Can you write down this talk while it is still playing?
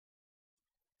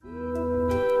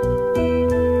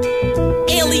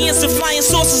aliens and flying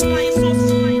saucers.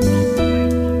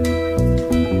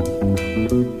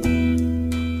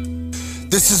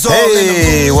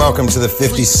 Hey, welcome to the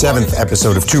 57th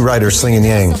episode of Two Writers Slinging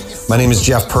Yang. My name is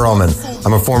Jeff Pearlman.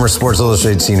 I'm a former Sports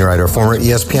Illustrated senior writer, a former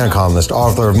ESPN columnist,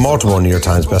 author of multiple New York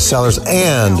Times bestsellers,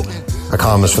 and a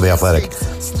columnist for The Athletic.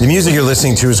 The music you're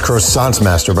listening to is Croissant's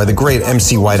Master by the great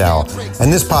MC White Owl.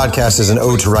 And this podcast is an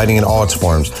ode to writing in all its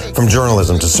forms, from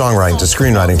journalism to songwriting to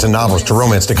screenwriting to novels to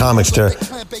romance to comics to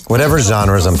whatever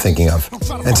genres I'm thinking of.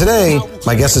 And today,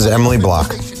 my guest is Emily Bloch,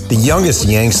 the youngest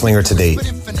Yang slinger to date.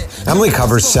 Emily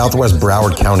covers Southwest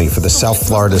Broward County for the South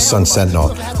Florida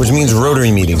Sun-Sentinel, which means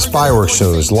Rotary meetings, fireworks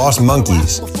shows, lost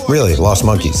monkeys. Really, lost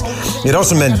monkeys. It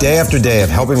also meant day after day of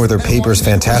helping with her paper's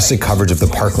fantastic coverage of the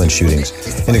Parkland shootings,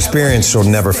 an experience she'll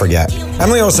never forget.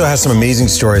 Emily also has some amazing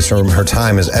stories from her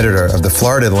time as editor of the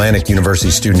Florida Atlantic University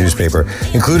student newspaper,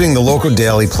 including the local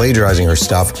daily plagiarizing her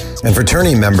stuff and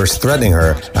fraternity members threatening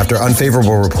her after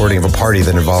unfavorable reporting of a party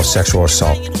that involved sexual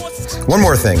assault. One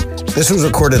more thing, this was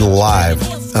recorded live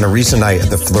on a recent night at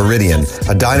the Floridian,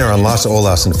 a diner on Las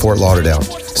Olas in Fort Lauderdale.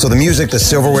 So the music, the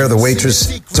silverware, the waitress,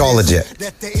 it's all legit.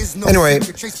 Anyway,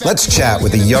 let's chat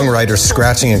with a young writer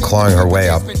scratching and clawing her way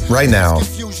up right now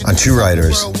on Two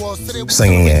Writers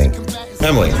Slinging Yang.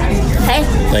 Emily. Hey.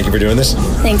 Thank you for doing this.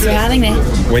 Thanks for having me.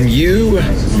 When you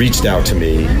reached out to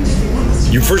me,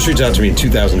 you first reached out to me in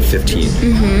 2015.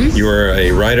 Mm-hmm. You were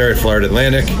a writer at Florida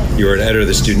Atlantic. You were an editor of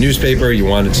the student newspaper. You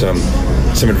wanted some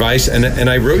advice, and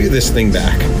I wrote you this thing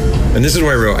back. And this is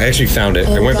what I wrote. I actually found it.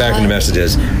 I went back into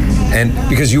messages, and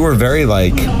because you were very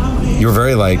like, you were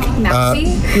very like,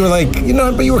 you were like, you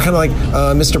know, but you were kind of like,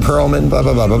 Mr. Pearlman, blah,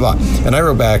 blah, blah, blah, blah. And I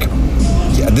wrote back,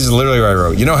 yeah, this is literally what I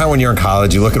wrote. You know how when you're in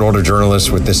college, you look at older journalists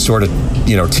with this sort of,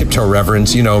 you know, tiptoe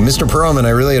reverence, you know, Mr. Pearlman, I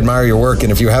really admire your work,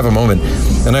 and if you have a moment.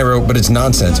 And I wrote, but it's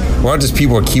nonsense. We're not just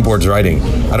people with keyboards writing.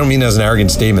 I don't mean it as an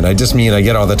arrogant statement. I just mean I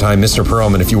get all the time, Mr.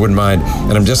 Pearlman, if you wouldn't mind,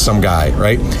 and I'm just some guy,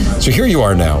 right? So here you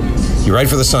are now. You write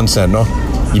for the Sun-Sentinel.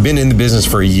 You've been in the business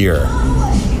for a year.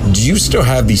 Do you still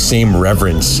have the same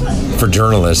reverence for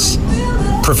journalists,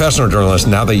 professional journalists,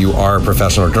 now that you are a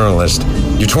professional journalist?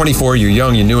 You're 24, you're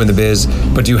young, you're new in the biz,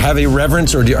 but do you have a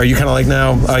reverence, or are you kind of like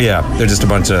now, oh yeah, they're just a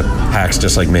bunch of hacks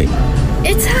just like me?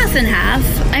 It's half and half.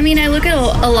 I mean, I look at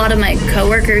a lot of my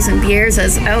coworkers and peers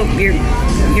as, oh,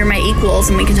 you're my equals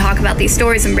and we can talk about these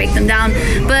stories and break them down.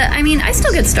 But I mean, I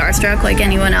still get starstruck like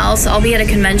anyone else. I'll be at a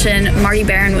convention. Marty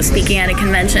Barron was speaking at a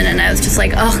convention and I was just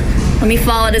like, oh, let me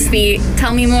fall at his feet.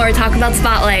 Tell me more. Talk about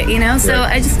Spotlight, you know? So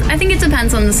right. I think it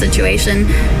depends on the situation.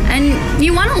 And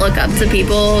you want to look up to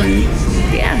people and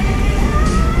yeah,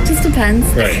 it just depends.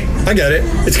 Right. I get it.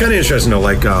 It's kind of interesting though,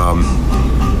 like,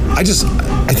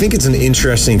 I think it's an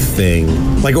interesting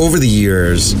thing. Like over the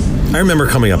years, I remember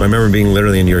coming up, I remember being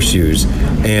literally in your shoes,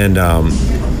 and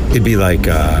it'd be like,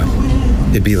 oh,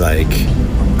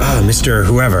 Mr.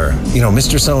 Whoever, you know,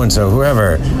 Mr. So-and-so,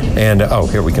 whoever, and, oh,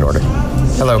 here, we can order.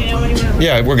 Hello.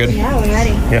 Yeah, we're good. Yeah, we're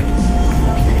ready. Yeah.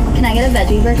 Can I get a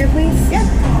veggie burger, please? Yeah.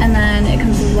 And then it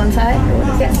comes with one side? Or what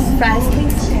is it? Fries,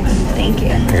 please? Thank you.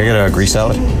 Can I get a Greek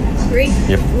salad? Greek?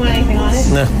 Yep. You want anything on it?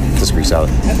 No, just Greek salad.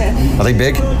 Okay. Are they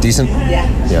big? Decent? Yeah.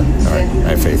 Yeah, all right.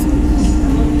 I have faith.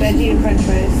 Veggie and french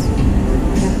fries.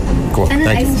 Cool, And an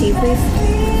thank iced tea, please.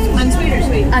 Unsweet or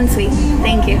sweet? Unsweet.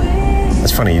 Thank you.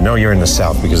 That's funny. You know you're in the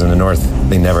South because in the North,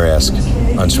 they never ask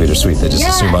unsweet or sweet. They just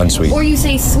assume unsweet. Or you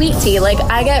say sweet tea. Like,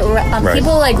 I get, Right.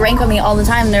 people, like, rank on me all the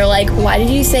time. And they're like, why did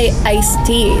you say iced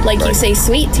tea? Like, Right. you say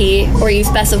sweet tea, or you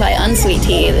specify unsweet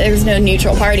tea. There's no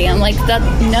neutral party. I'm like,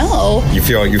 no. You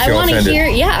feel I want to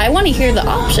offended. I want to hear the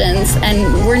options.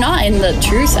 And we're not in the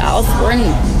true South. We're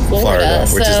in Florida,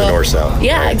 which is the North-South.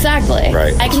 Yeah, Right. exactly.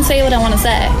 Right. I can say what I want to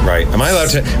say. Right. Am I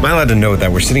allowed to note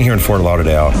that we're sitting here in Fort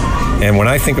Lauderdale, and when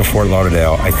I think of Fort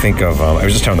Lauderdale, I think of, I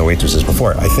was just telling the waitresses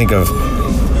before, I think of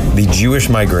the Jewish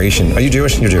migration. Are you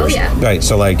Jewish? You're Jewish. Oh, yeah. Right.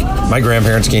 So like my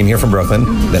grandparents came here from Brooklyn.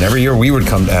 Mm-hmm. Then every year we would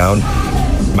come down.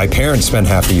 My parents spend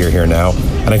half the year here now,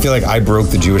 and I feel like I broke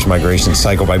the Jewish migration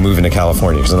cycle by moving to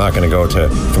California because I'm not going to go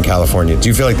from California. Do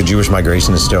you feel like the Jewish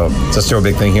migration is still a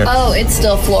big thing here? Oh, it's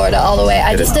still Florida all the way.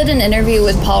 I just did an interview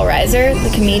with Paul Reiser,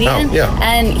 the comedian,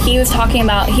 and he was talking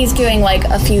about, he's doing like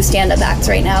a few stand-up acts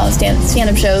right now,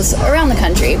 stand-up shows around the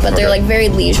country, but they're like very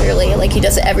leisurely, like he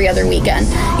does it every other weekend.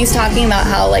 He's talking about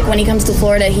how like when he comes to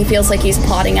Florida, he feels like he's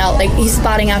spotting out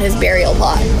his burial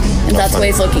plot. And that's what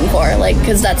he's looking for, like,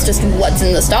 because that's just what's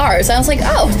in the stars. I was like,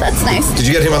 oh, that's nice. Did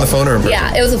you get him on the phone or in person?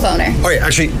 Yeah, it was a phoner. All right,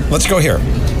 actually, let's go here.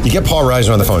 You get Paul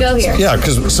Reiser on the phone. Go here. Yeah,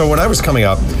 because so when I was coming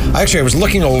up, I was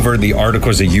looking over the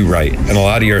articles that you write and a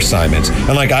lot of your assignments.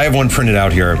 And like I have one printed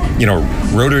out here,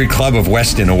 Rotary Club of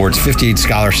Weston awards 58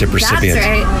 scholarship recipients.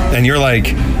 That's right. And you're like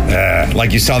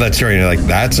you saw that story and you're like,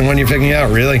 that's the one you're picking out?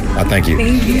 Really? Oh, thank you.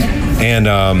 Thank you. And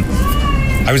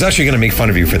I was actually going to make fun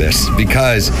of you for this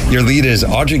because your lead is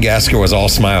Audrey Gaskell was all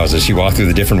smiles as she walked through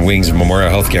the different wings of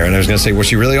Memorial Healthcare. And I was going to say, was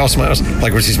she really all smiles?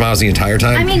 Like, was she smiles the entire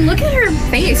time? I mean, look at her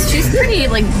face. She's pretty,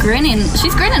 grinning.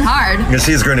 She's grinning hard. Yeah,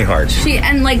 she is grinning hard.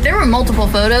 There were multiple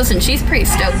photos, and she's pretty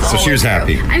stoked. So she was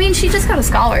happy. I mean, she just got a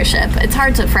scholarship. It's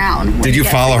hard to frown. Did you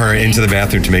follow her into the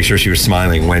bathroom to make sure she was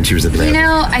smiling when she was at the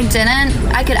bathroom? I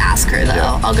didn't. I could ask her, though.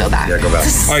 Yeah. I'll go back. Yeah, go back.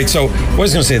 All right, so what I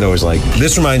was going to say, though, is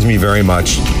this reminds me very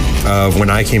much of when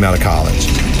I came out of college.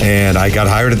 And I got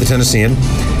hired at the Tennessean,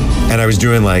 and I was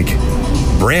doing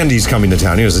Brandy's coming to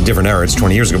town. It was a different era, it's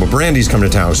 20 years ago, but Brandy's coming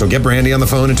to town. So get Brandy on the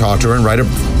phone and talk to her and write a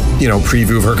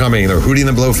preview of her coming, or Hootie and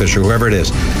the Blowfish, or whoever it is.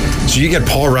 So you get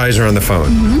Paul Reiser on the phone.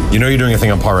 Mm-hmm. You're doing a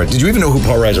thing on Paul Reiser. Did you even know who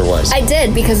Paul Reiser was? I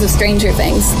did, because of Stranger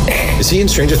Things. Is he in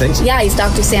Stranger Things? Yeah, he's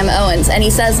Dr. Sam Owens, and he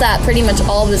says that pretty much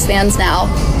all of his fans now,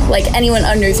 anyone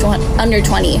under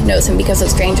 20 knows him because of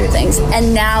Stranger Things.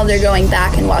 And now they're going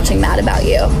back and watching Mad About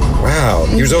You. Wow.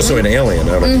 He was also an Alien.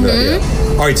 I don't know.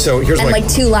 Yeah. All right, so here's and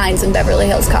 2 lines in Beverly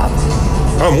Hills Cop.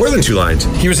 Oh, more than 2 lines.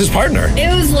 He was his partner.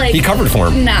 It was he covered for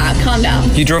him. Nah, calm down.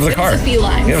 He drove the car. It was a few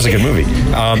lines. Yeah, it was a good movie.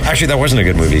 Actually, that wasn't a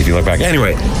good movie if you look back.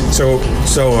 Anyway, so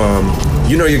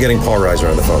you're getting Paul Reiser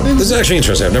on the phone. Mm-hmm. This is actually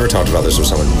interesting. I've never talked about this with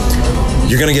someone.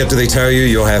 You're going to do they tell you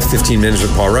you'll have 15 minutes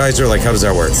with Paul Reiser? How does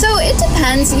that work? So it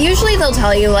depends. Usually they'll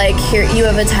tell you, here, you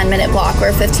have a 10-minute block or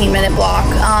a 15-minute block.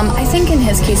 I think in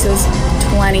his case it was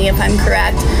 20, if I'm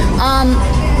correct.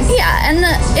 Yeah, and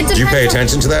it depends. Do you pay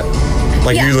attention to that?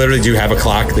 Yeah. You literally do have a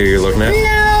clock that you're looking at?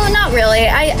 No, not really.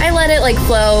 I let it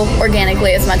flow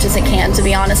organically as much as it can, to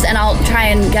be honest. And I'll try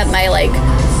and get my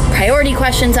priority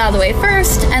questions out of the way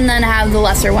first, and then have the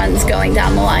lesser ones going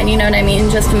down the line. You know what I mean?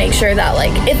 Just to make sure that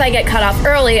if I get cut off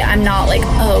early, I'm not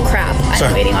oh crap,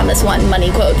 I'm waiting on this one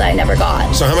money quote that I never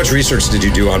got. So how much research did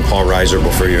you do on Paul Reiser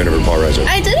before you interviewed Paul Reiser?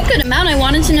 I did a good amount. I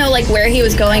wanted to know where he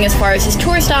was going as far as his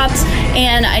tour stops,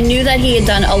 and I knew that he had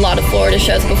done a lot of Florida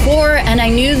shows before, and I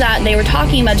knew that they were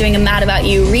talking about doing a Mad About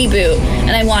You reboot,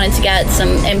 and I wanted to get some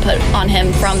input on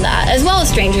him from that, as well as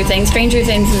Stranger Things. Stranger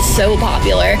Things is so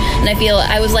popular, and I feel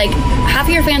I was half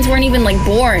of your fans weren't even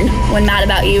born when Mad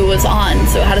About You was on,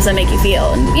 so how does that make you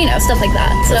feel? And stuff like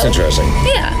that. That's interesting.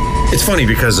 Yeah. It's funny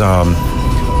because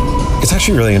it's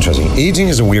actually really interesting. Aging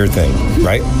is a weird thing,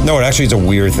 right? No, it actually is a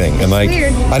weird thing. And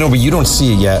weird. I know, but you don't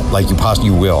see it yet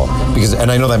you will.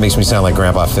 And I know that makes me sound like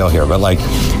Grandpa Phil here, but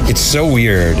it's so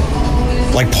weird.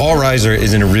 Paul Reiser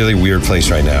is in a really weird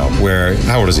place right now where,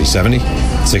 how old is he, 70?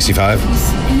 65? In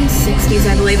his 60s,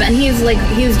 I believe. And he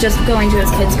was just going to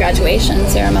his kid's graduation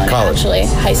ceremony. College. Actually.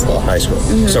 High school.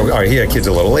 Mm-hmm. So, all right, he had kids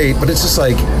a little late, but it's just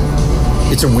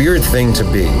it's a weird thing to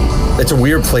be. It's a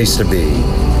weird place to be.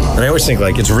 And I always think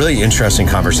it's a really interesting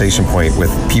conversation point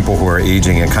with people who are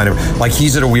aging and kind of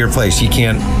he's at a weird place. He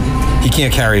can't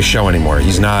carry a show anymore.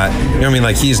 He's not,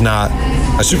 he's not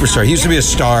a superstar. He used to be a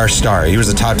star. He was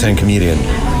a top 10 comedian.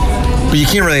 But you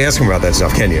can't really ask him about that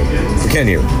stuff, can you? Or can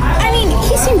you? I mean,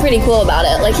 he seemed pretty cool about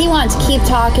it. He wanted to keep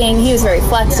talking. He was very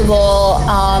flexible.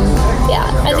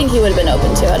 I think he would have been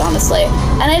open to it, honestly.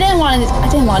 And I didn't want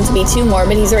it to be too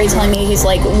morbid. He's already telling me he's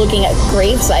looking at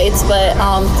grave sites, but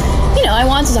I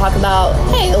wanted to talk about,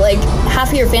 hey, half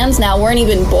of your fans now weren't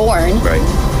even born. Right.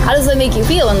 How does that make you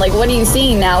feel? And what are you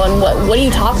seeing now? And what do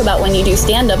you talk about when you do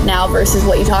stand-up now versus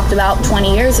what you talked about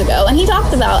 20 years ago? And he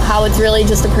talked about how it's really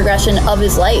just a progression of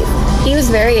his life. He was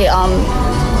very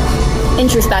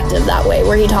introspective that way,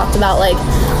 where he talked about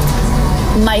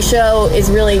my show is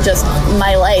really just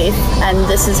my life, and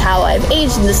this is how I've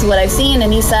aged, and this is what I've seen.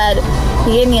 And he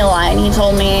gave me a line. He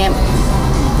told me,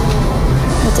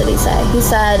 what did he say? He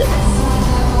said,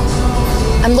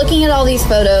 I'm looking at all these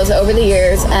photos over the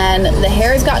years, and the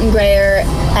hair's gotten grayer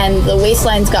and the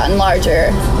waistline's gotten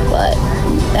larger,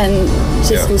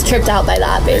 was tripped out by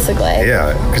that, basically.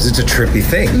 Yeah, because it's a trippy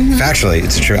thing. Mm-hmm. Factually,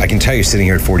 it's a trip. I can tell you, sitting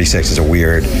here at 46 is a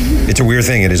weird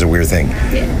thing. It is a weird thing.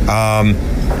 Yeah.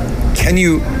 Can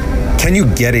you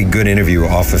get a good interview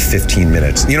off of 15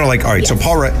 minutes? All right, yes. So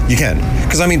Paul Reiser, you can.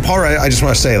 Because, Paul Reiser, I just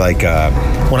want to say,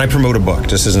 when I promote a book,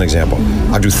 just as an example,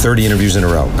 I'll do 30 interviews in a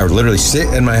row. I would literally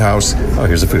sit in my house. Oh,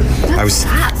 here's the food. That was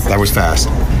fast.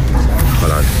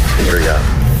 Hold on. What do we got?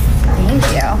 Thank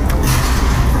you.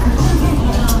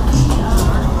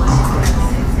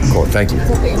 Cool, thank you.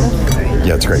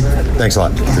 Yeah, it's great. Thanks a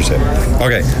lot. Appreciate it.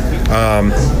 Okay.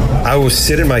 I will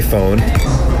sit in my phone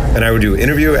and I would do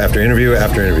interview after interview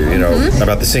after interview, you know,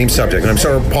 about the same subject. And I'm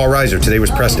sorry, Paul Reiser. Today was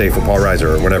press day for Paul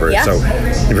Reiser or whatever. Yeah. So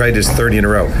he probably does 30 in a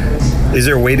row. Is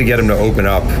there a way to get him to open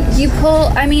up?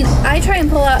 I try and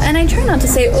pull out, and I try not to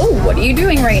say, oh, what are you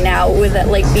doing right now, with it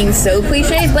like being so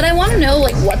cliche, but I want to know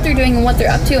like what they're doing and what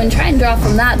they're up to and try and draw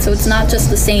from that, so it's not just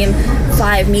the same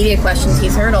 5 media questions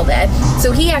he's heard all day.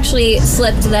 So he actually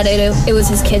slipped that it was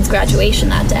his kid's graduation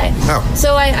that day. Oh.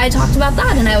 So I talked about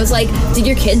that, and I was like, did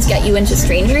your kids get you into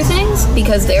Stranger Things?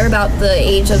 Because they're about the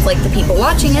age of like the people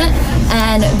watching it,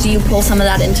 and do you pull some of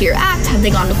that into your act? Have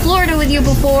they gone to Florida with you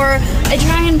before? I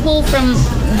try and pull from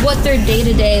what their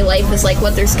day-to-day life is like,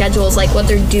 what their schedule is like, what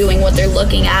they're doing, what they're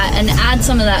looking at, and add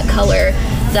some of that color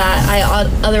that I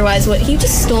otherwise would. He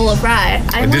just stole a fry.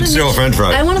 I did steal a French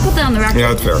fry. I want to put that on the record.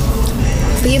 Yeah, that's fair.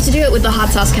 But you have to do it with the hot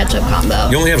sauce ketchup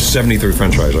combo. You only have 73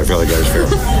 French fries. I feel like that is fair.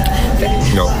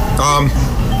 No.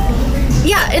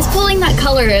 Yeah, it's pulling that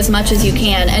color as much as you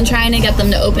can and trying to get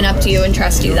them to open up to you and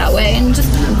trust you that way, and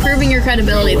just proving your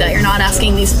credibility that you're not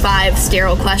asking these 5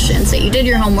 sterile questions, that you did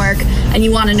your homework and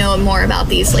you want to know more about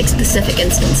these like specific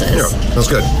instances. Yeah, that's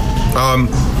good.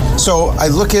 So I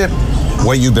look at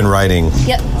what you've been writing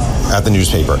at the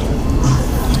newspaper,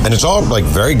 and it's all like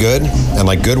very good and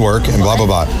like good work and blah blah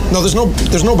blah. No, there's no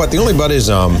but. The only but is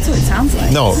That's what it sounds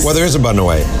like. No, well there is a but in a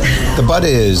way. The but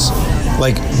is,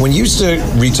 like, when you used to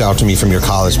reach out to me from your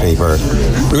college paper,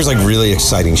 it was like really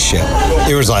exciting shit.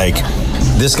 It was like,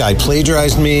 this guy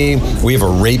plagiarized me, we have a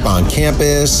rape on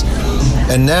campus,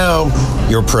 and now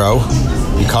you're a pro.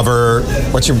 You cover,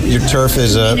 what's your turf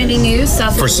is Community News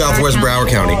for Southwest Broward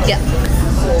County. Yeah.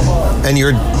 And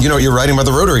you're writing about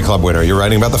the Rotary Club winner, you're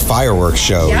writing about the fireworks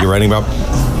show, you're writing about,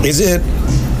 is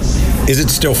it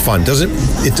still fun?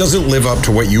 It doesn't live up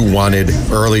to what you wanted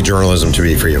early journalism to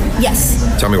be for you?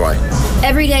 Yes. Tell me why.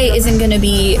 Every day isn't going to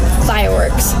be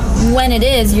fireworks. When it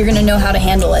is, you're going to know how to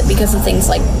handle it because of things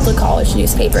like the college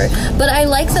newspaper. But I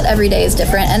like that every day is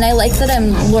different, and I like that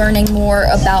I'm learning more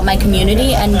about my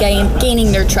community and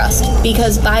gaining their trust,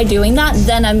 because by doing that,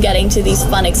 then I'm getting to these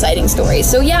fun, exciting stories.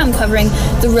 So yeah, I'm covering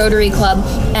the Rotary Club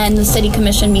and the city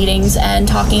commission meetings and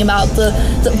talking about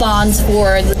the bonds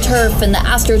for the turf and the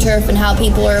AstroTurf and how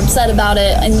people are upset about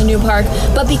it in the new park.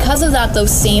 But because of that,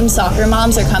 those same soccer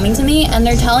moms are coming to me and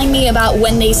they're telling me about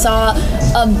when they saw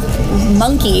a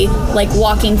monkey like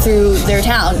walking through their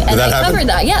town, and I covered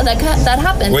that. Yeah, that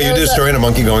happened. Wait, you did a story on a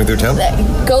monkey going through town?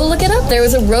 Go look it up. There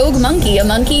was a rogue monkey. A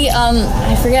monkey,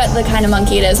 I forget the kind of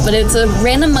monkey it is, but it's a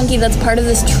random monkey that's part of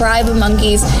this tribe of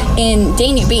monkeys in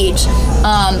Dania Beach.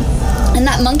 And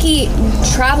that monkey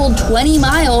traveled 20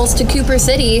 miles to Cooper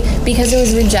City because it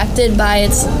was rejected by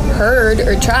its herd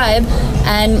or tribe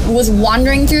and was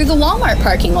wandering through the Walmart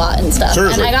parking lot and stuff.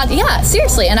 Seriously? And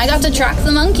seriously. And I got to track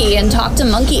the monkey and talk to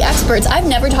monkey experts. I've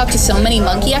never talked to so many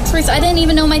monkey experts. I didn't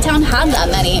even know my town had that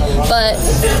many. But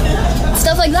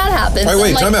stuff like that happens. All right,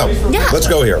 wait, time out. Yeah. Let's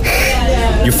go here.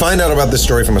 You find out about this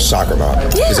story from a soccer mom.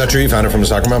 Yeah. Is that true? You found it from a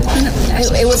soccer mom?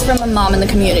 It was from a mom in the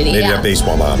community. Maybe a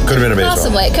baseball mom. Could have been a baseball.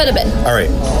 Possibly, it could have been. All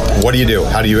right. What do you do?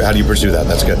 How do you pursue that?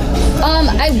 That's good.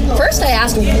 I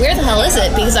asked, where the hell is it?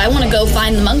 Because I want to go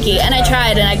find the monkey, and I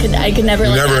tried, and I could never.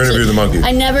 Never interviewed the monkey.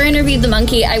 I never interviewed the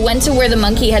monkey. I went to where the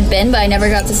monkey had been, but I never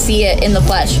got to see it in the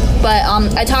flesh. But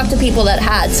I talked to people that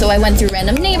had. So I went through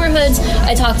random neighborhoods.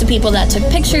 I talked to people that took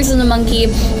pictures of the monkey,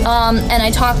 and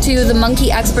I talked to the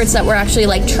monkey experts that were actually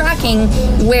like tracking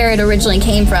where it originally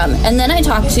came from. And then I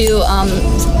talked to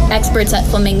experts at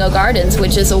Flamingo Gardens,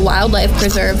 which is a wildlife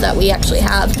preserve that we actually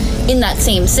have in that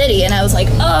same city. And I was like,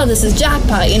 oh, this is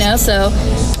jackpot, so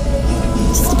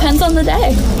it just depends on the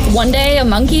day. One day a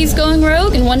monkey's going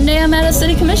rogue, and one day I'm at a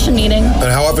city commission meeting.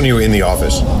 And how often are you in the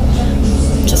office?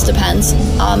 Just depends.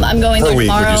 I'm going per there week,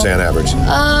 tomorrow. would you say on average?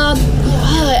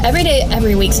 Every day,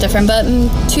 every week's different, but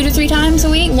 2 to 3 times a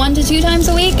week, 1 to 2 times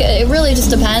a week. It really just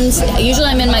depends. Usually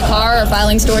I'm in my car or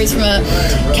filing stories from a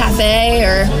cafe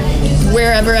or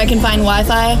wherever I can find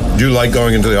Wi-Fi. Do you like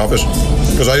going into the office?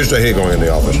 Because I used to hate going into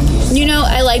the office.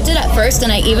 I liked it at first,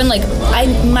 and I even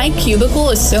my cubicle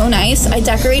is so nice. I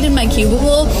decorated my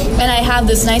cubicle, and I have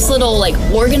this nice little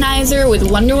organizer with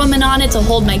Wonder Woman on it to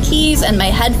hold my keys and my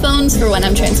headphones for when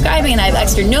I'm transcribing, and I have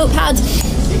extra notepads,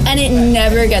 and it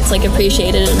never gets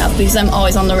appreciated enough because I'm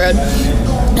always on the road.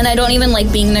 And I don't even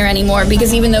like being there anymore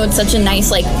because even though it's such a nice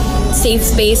safe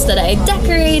space that I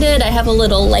decorated, I have a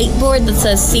little light board that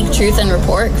says "Seek Truth and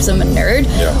Report" because I'm a nerd.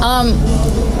 Yeah.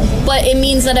 but it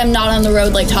means that I'm not on the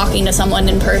road like talking to someone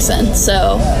in person.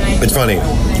 So it's funny.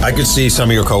 I could see some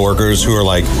of your coworkers who are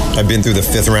like, have been through the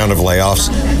 5th round of layoffs,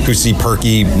 who see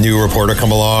perky new reporter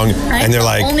come along, and they're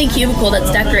like, only cubicle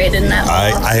that's decorated in that.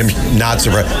 I am not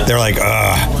surprised. They're like,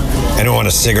 I don't want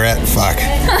a cigarette. Fuck,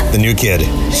 the new kid,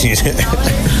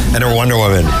 and her Wonder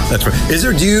Woman. That's is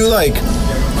there? Do you like?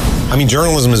 I mean,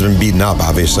 journalism has been beaten up,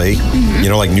 obviously. You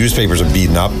know, like newspapers are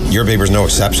beaten up. Your paper's no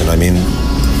exception. I mean,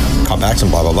 cutbacks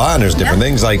and blah blah blah, and there's different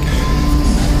things. Like,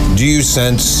 do you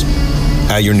sense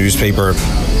at your newspaper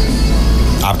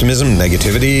optimism,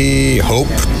 negativity, hope,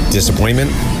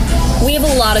 disappointment? We have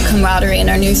a lot of camaraderie in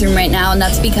our newsroom right now, and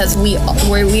that's because we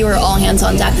were all hands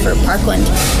on deck for Parkland.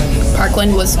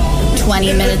 Parkland was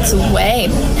 20 minutes away,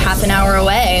 half an hour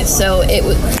away, so it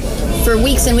was for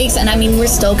weeks and weeks, and I mean, we're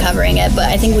still covering it, but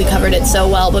I think we covered it so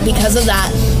well. But because of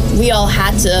that, we all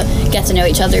had to get to know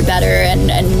each other better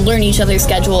and learn each other's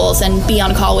schedules and be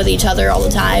on call with each other all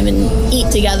the time and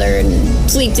eat together and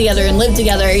sleep together and live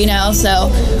together, you know? So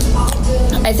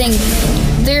I think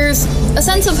there's a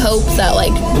sense of hope that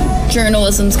like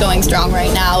journalism's going strong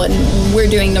right now and we're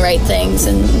doing the right things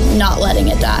and not letting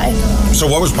it die. So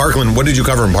what was Parkland? What did you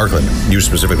cover in Parkland, you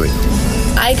specifically?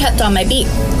 I kept on my beat.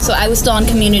 So I was still on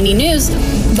community news,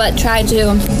 but tried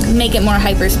to make it more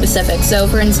hyper-specific. So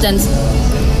for instance,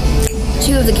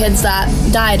 2 of the kids that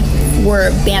died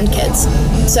were band kids.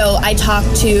 So I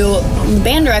talked to the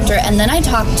band director, and then I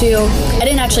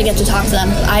didn't actually get to talk to them.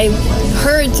 I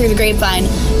heard through the grapevine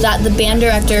that the band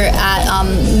director at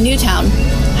Newtown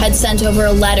had sent over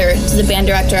a letter to the band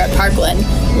director at Parkland,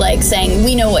 like saying,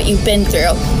 we know what you've been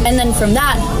through. And then from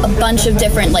that, a bunch of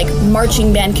different like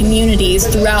marching band communities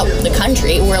throughout the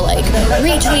country were like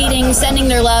retweeting, sending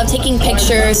their love, taking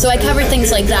pictures. So I covered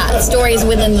things like that, stories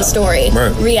within the story,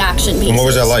 right. Reaction pieces. And what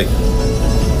was that like?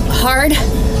 Hard,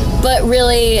 but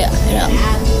really,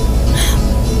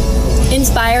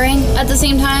 inspiring at the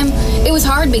same time. It was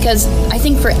hard because I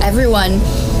think for everyone,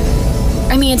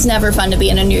 I mean, it's never fun to be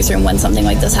in a newsroom when something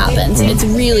like this happens. It's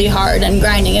really hard and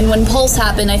grinding. And when Pulse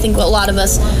happened, I think a lot of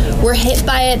us were hit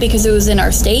by it because it was in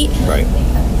our state. Right.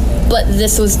 But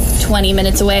this was 20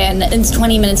 minutes away, and it's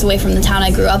 20 minutes away from the town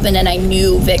I grew up in, and I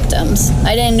knew victims.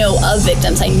 I didn't know of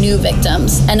victims, I knew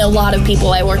victims. And a lot of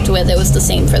people I worked with, it was the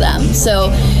same for them. So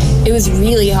it was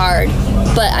really hard.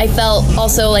 But I felt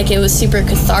also like it was super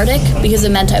cathartic because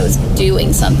it meant I was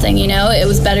doing something, you know? It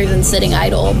was better than sitting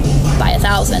idle by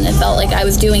 1,000. It felt like I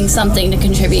was doing something to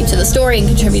contribute to the story and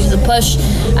contribute to the push.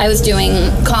 I was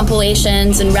doing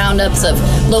compilations and roundups of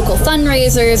local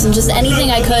fundraisers and just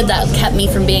anything I could that kept me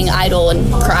from being idle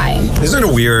and crying. Isn't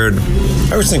it weird?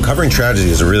 I always think covering tragedy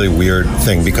is a really weird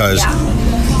thing because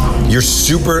you're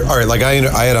super... All right, like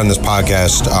I had on this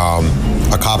podcast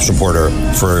a cops reporter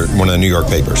for one of the New York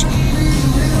papers.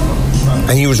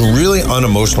 And he was really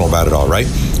unemotional about it all, right?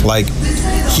 Like,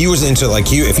 he was into,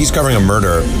 like, if he's covering a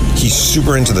murder, he's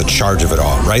super into the charge of it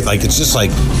all, right? Like, it's just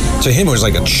like, to him, it was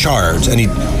like a charge. And he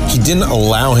didn't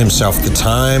allow himself the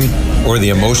time or the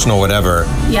emotional whatever.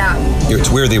 Yeah. It's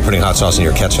weird that you're putting hot sauce in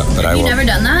your ketchup, but Have you never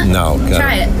done that? No.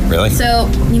 Try it. Really? So,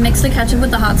 you mix the ketchup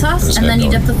with the hot sauce, and then you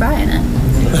dip the fry in it.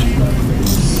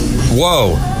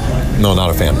 Whoa. No,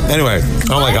 not a fan. Anyway, I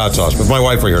don't like hot sauce, but if my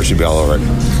wife were here, she'd be all over it.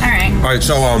 All right. All right,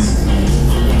 so,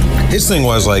 his thing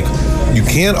was like, you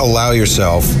can't allow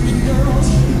yourself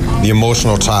the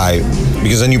emotional tie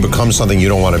because then you become something you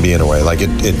don't want to be in a way. Like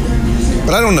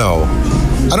but I don't know.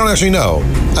 I don't actually know.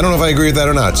 I don't know if I agree with that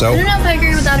or not. So I don't know if I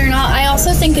agree with that or not. I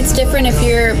also think it's different if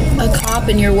you're a cop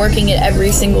and you're working it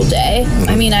every single day. Mm-hmm.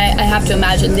 I mean, I have to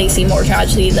imagine they see more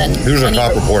tragedy than... He was a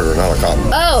cop reporter, not a cop.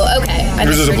 Oh, okay. He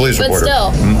was just a police reporter.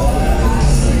 But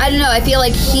still, I don't know. I feel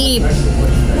like he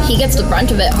gets the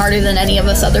brunt of it harder than any of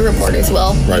us other reporters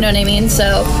will. Right. You know what I mean?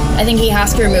 So I think he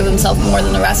has to remove himself more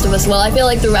than the rest of us will. I feel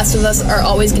like the rest of us are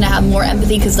always going to have more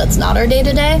empathy because that's not our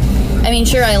day-to-day. I mean,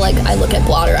 sure, I look at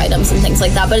blotter items and things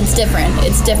like that, but it's different.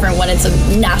 It's different when it's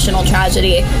a national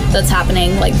tragedy that's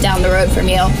happening like down the road from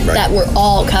you that we're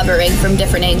all covering from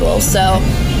different angles. So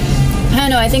I don't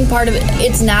know. I think part of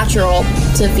it's natural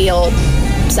to feel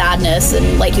sadness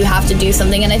and like you have to do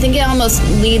something, and I think it almost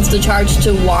leads the charge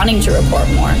to wanting to report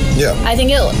more. Yeah, I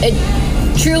think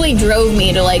it truly drove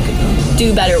me to like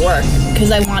do better work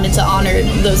because I wanted to honor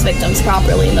those victims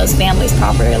properly and those families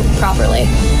properly.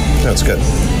 That's good.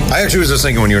 I actually was just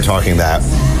thinking when you were talking that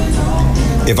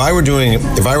if I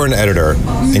were an editor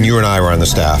and you and I were on the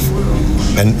staff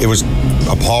and it was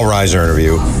a Paul Reiser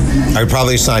interview, I would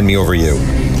probably assign me over you.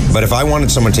 But if I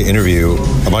wanted someone to interview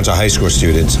a bunch of high school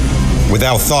students,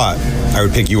 without thought, I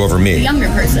would pick you over me. The younger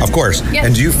person. Of course. Yeah.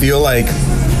 And do you feel like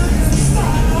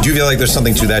Do you feel like there's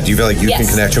something to that? Do you feel like you can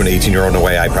connect to an 18-year-old in a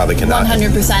way I probably cannot?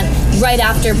 100%. Right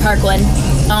after Parkland,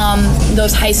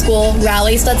 those high school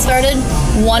rallies that started,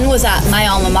 one was at my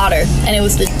alma mater, and it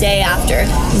was the day after.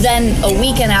 Then a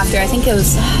weekend after, I think it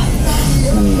was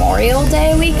Memorial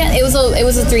Day weekend. It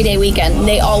was a 3-day weekend.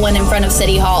 They all went in front of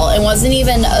City Hall. It wasn't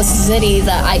even a city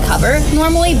that I cover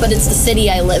normally, but it's the city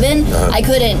I live in. I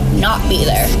couldn't not be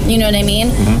there. You know what I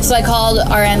mean? So I called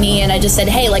RME and I just said,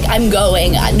 hey, like, I'm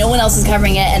going. No one else is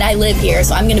covering it, and I live here,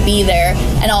 so I'm going to be there,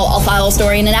 and I'll file a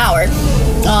story in an hour.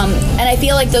 And I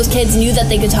feel like those kids knew that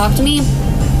they could talk to me.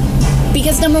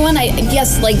 Because number one, I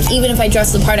guess, like, even if I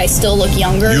dress the part, I still look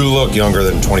younger. You look younger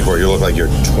than 24. You look like you're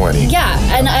 20. Yeah,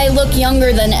 and I look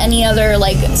younger than any other,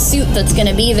 like, suit that's going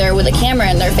to be there with a camera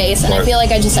in their face. And I feel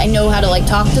like I know how to, like,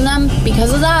 talk to them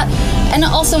because of that. And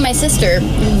also my sister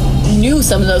knew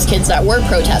some of those kids that were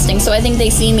protesting. So I think they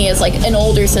see me as, like, an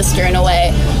older sister in a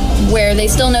way, where they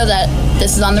still know that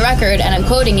this is on the record and I'm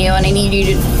quoting you and I need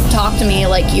you to talk to me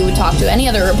like you would talk to any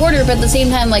other reporter, but at the same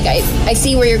time, like, I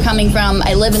see where you're coming from.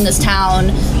 I live in this town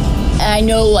and I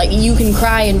know, like, you can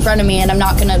cry in front of me and I'm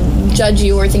not gonna judge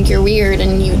you or think you're weird,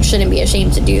 and you shouldn't be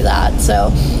ashamed to do that.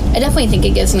 So I definitely think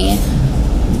it gives me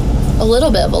a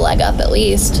little bit of a leg up, at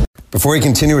least. Before we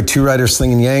continue with Two Writers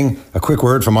Slinging Yang, a quick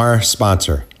word from our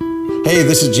sponsor. Hey,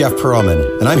 this is Jeff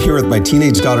Perlman, and I'm here with my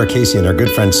teenage daughter Casey and our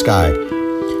good friend Sky.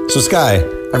 So Sky,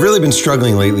 I've really been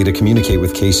struggling lately to communicate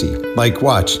with Casey. Like,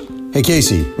 watch. Hey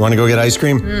Casey, you want to go get ice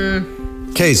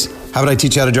cream? Case, how about I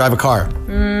teach you how to drive a car?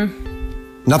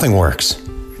 Nothing works.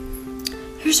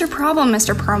 Here's your problem,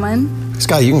 Mr. Perlman.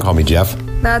 Sky, you can call me Jeff.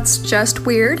 That's just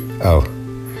weird. Oh.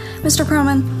 Mr.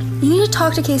 Perlman, you need to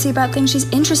talk to Casey about things she's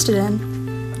interested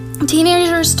in.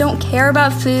 Teenagers don't care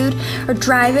about food or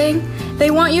driving.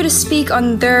 They want you to speak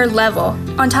on their level,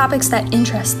 on topics that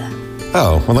interest them.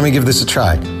 Oh, well, let me give this a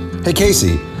try. Hey,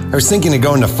 Casey, I was thinking of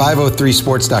going to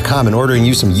 503sports.com and ordering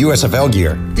you some USFL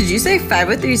gear. Did you say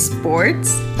 503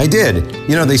 Sports? I did.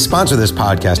 You know, they sponsor this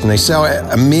podcast and they sell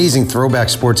amazing throwback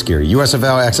sports gear.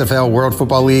 USFL, XFL, World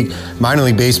Football League, minor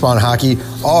league baseball and hockey,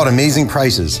 all at amazing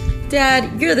prices.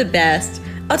 Dad, you're the best.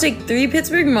 I'll take 3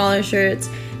 Pittsburgh Mauler shirts,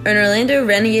 an Orlando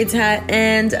Renegades hat,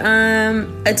 and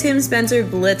a Tim Spencer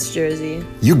Blitz jersey.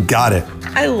 You got it.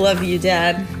 I love you,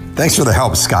 Dad. Thanks for the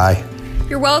help, Sky.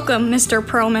 You're welcome, Mr.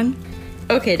 Perlman.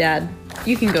 Okay, Dad.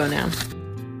 You can go now.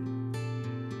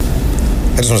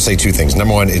 I just want to say 2 things.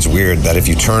 Number one, it's weird that if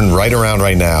you turn right around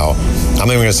right now, I'm not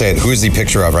even going to say it. Who's the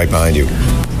picture of right behind you?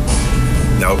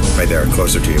 Nope, right there,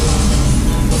 closer to you.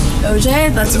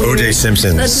 OJ? That's weird. OJ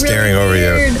Simpson that's staring really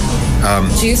over weird.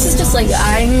 You. Juice is just, like,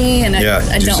 eyeing me, and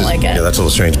I don't like it. Yeah, that's a little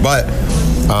strange. But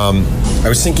I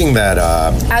was thinking that...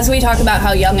 as we talk about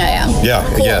how young I am. Yeah,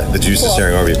 cool. Yeah, the juice is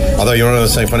staring over you. Although, you want to know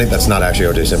something funny? That's not actually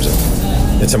O.J. Simpson.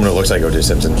 It's someone who looks like O.J.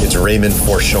 Simpson. It's Raymond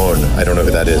Forshone. I don't know who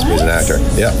that is, but he's an actor.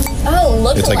 Yeah. Oh,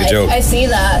 look It's like a joke. I see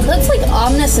that. That's, like,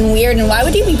 ominous and weird, and why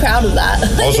would you be proud of that?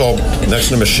 Also, next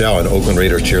to Michelle, an Oakland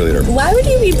Raiders cheerleader. Why would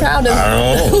you be proud of I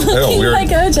don't know. looking weird, like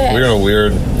OJ? We're in a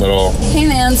weird little... Hey,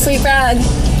 man, sweet brag.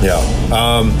 Yeah.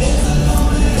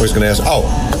 I was going to ask... Oh,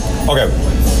 okay.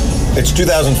 It's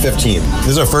 2015. This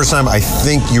is the first time I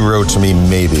think you wrote to me,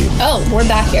 maybe. Oh, we're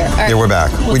back here. All right. Yeah, we're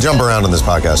back. We jump around on this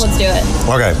podcast. Let's do it.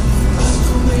 Okay.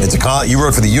 You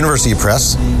wrote for the University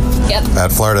Press. Yep.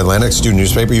 At Florida Atlantic, student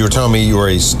newspaper. You were telling me you were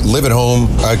a live-at-home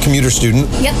commuter student.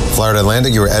 Yep. Florida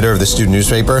Atlantic. You were editor of the student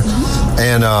newspaper.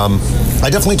 And I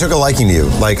definitely took a liking to you.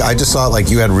 Like, I just thought, like,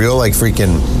 you had real, like,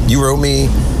 freaking... You wrote me...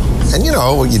 And you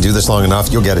know, you do this long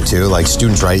enough, you'll get it too. Like,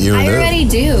 students write you. I already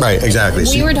do. Right, exactly.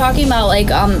 We were talking about, like,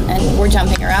 and we're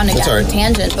jumping around again on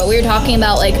tangent, but we were talking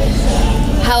about, like,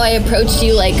 how I approached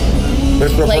you, like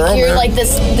you're like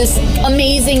this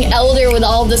amazing elder with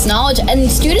all of this knowledge, and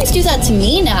students do that to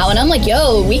me now, and I'm like,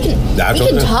 yo, we can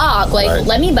talk. Like,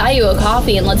 let me buy you a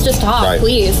coffee and let's just talk,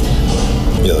 please.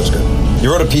 Yeah, that's good.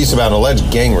 You wrote a piece about an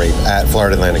alleged gang rape at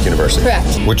Florida Atlantic University.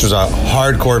 Correct. Which was a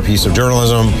hardcore piece of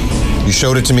journalism. You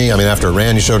showed it to me. I mean, after it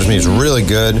ran, you showed it to me. It's really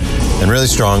good and really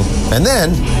strong. And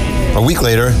then, a week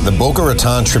later, the Boca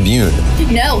Raton Tribune.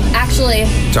 No, actually,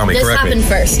 this happened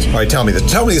first. All right, tell me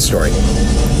the story.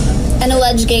 An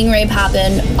alleged gang rape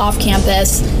happened off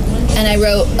campus, and I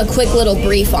wrote a quick little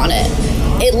brief on it.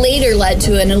 It later led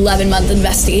to an 11-month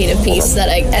investigative piece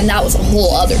and that was a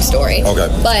whole other story. Okay.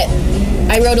 But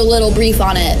I wrote a little brief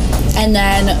on it And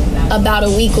then about a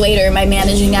week later, my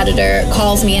managing editor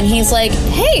calls me and he's like,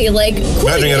 hey, like...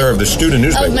 Managing editor of the student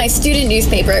newspaper. Of my student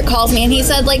newspaper calls me and he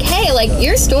said, like, hey, like,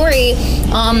 your story,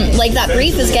 like, that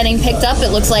brief is getting picked up. It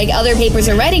looks like other papers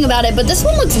are writing about it, but this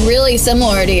one looks really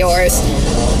similar to yours.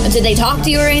 Did they talk to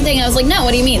you or anything? And I was like, no,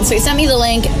 what do you mean? So he sent me the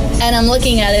link, and I'm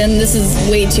looking at it, and this is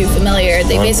way too familiar.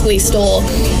 They basically stole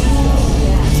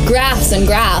graphs and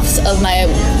graphs of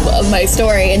my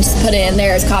story and just put it in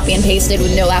there as copy and pasted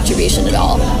with no attribution at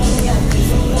all.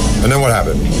 And then what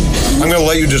happened? I'm going to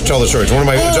let you just tell the story. It's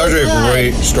it's actually a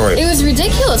great story. It was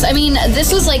ridiculous. I mean,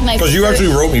 this was like my... Because you actually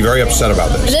wrote me very upset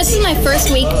about this. This is my first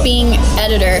week being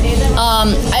editor.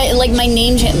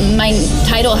 My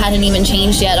title hadn't even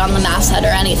changed yet on the masthead or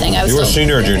anything. I was You were a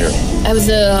senior or junior? I was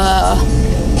a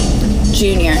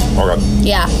junior. Okay.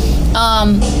 Yeah.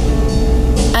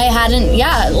 I hadn't,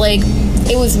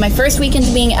 it was my first week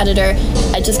into being editor.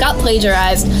 I just got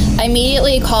plagiarized. I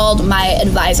immediately called my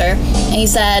advisor, and he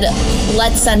said,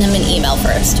 let's send him an email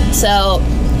first. So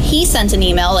he sent an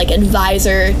email, like,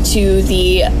 advisor to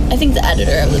the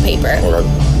editor of the paper. Okay.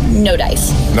 No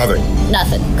dice.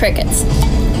 Nothing. Crickets.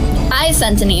 I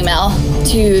sent an email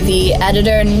to the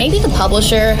editor and maybe the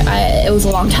publisher. It was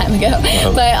a long time ago.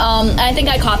 Uh-huh. But I think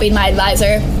I copied my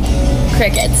advisor.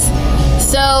 Crickets.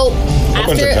 So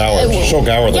after... So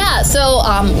cowardly. Yeah, so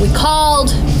we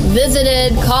called,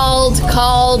 visited, called,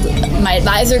 my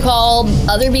advisor called,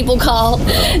 other people called,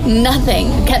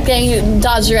 nothing. Kept getting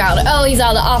dodged around. Oh, he's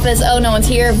out of the office. Oh, no one's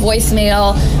here.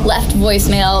 Voicemail, left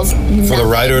voicemails. Nothing. For the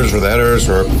writers, for the editors,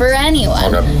 for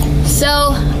anyone. Okay. So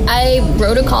I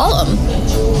wrote a column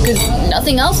because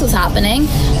nothing else was happening.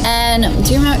 And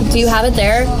do you have it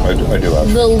there? I do have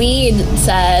it. The lead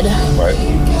said, right.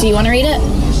 Do you want to read it?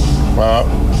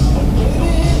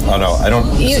 Oh no, I don't.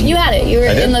 You had it. You were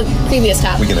in the previous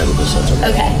tab. We can edit this. That's okay.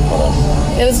 Okay. Hold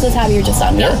on. It was the tab you were just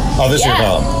on. Here? Yeah. Oh, this is your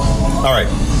column. All right.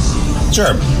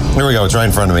 Sure. Here we go. It's right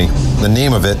in front of me. The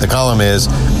name of it, the column is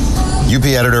UP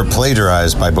Editor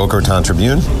Plagiarized by Boca Raton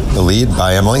Tribune. The lead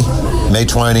by Emily. May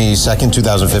 22nd,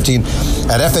 2015.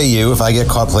 At FAU, if I get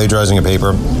caught plagiarizing a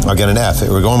paper, I'll get an F. It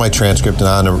would go on my transcript, and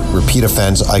on a repeat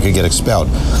offense, I could get expelled.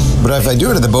 But if I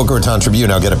do it at the Boca Raton Tribune,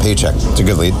 I'll get a paycheck. It's a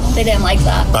good lead. They didn't like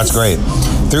that. That's great.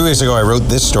 3 weeks ago, I wrote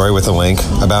this story with a link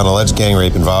about an alleged gang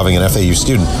rape involving an FAU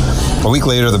student. A week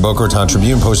later, the Boca Raton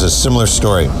Tribune posted a similar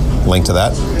story. Link to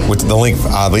that, which the link,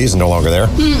 oddly, is no longer there.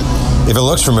 If it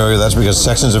looks familiar, that's because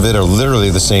sections of it are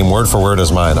literally the same word for word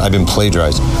as mine. I've been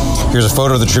plagiarized. Here's a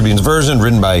photo of the Tribune's version,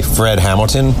 written by Fred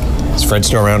Hamilton. Is Fred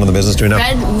still around in the business doing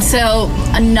that? So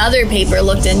another paper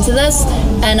looked into this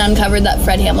and uncovered that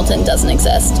Fred Hamilton doesn't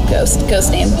exist.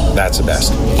 Ghost name. That's the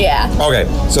best. Yeah. Okay,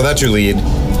 so that's your lead.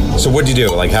 So what'd you do?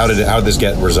 Like, how did this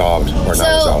get resolved or not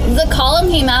resolved? So the column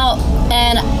came out,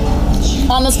 and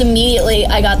almost immediately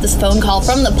I got this phone call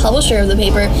from the publisher of the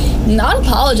paper, not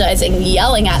apologizing,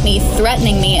 yelling at me,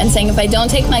 threatening me, and saying if I don't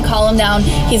take my column down,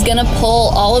 he's gonna pull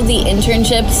all of the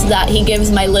internships that he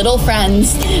gives my little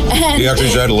friends. And he actually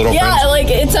said little friends? Yeah, like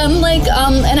it sounded like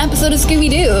an episode of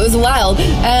Scooby-Doo. It was wild.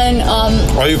 And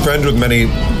are you friends with many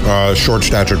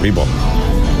short-statured people?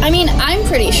 I mean, I'm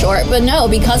pretty short, but no,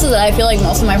 because of that, I feel like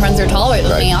most of my friends are taller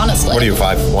than me, honestly. What are you,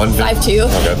 5'1"? 5'2".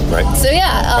 Okay, right. So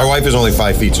yeah. My wife is only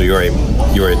 5 feet, so you're a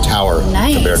tower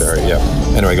compared to her. Yeah.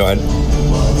 Anyway, go ahead.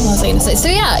 What was I going to say? So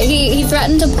yeah, he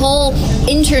threatened to pull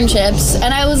internships,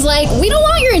 and I was like, we don't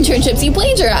want your internships, you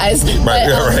plagiarized. Right,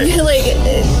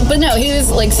 right. But no, he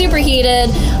was like super heated.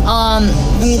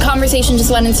 Conversation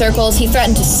just went in circles. He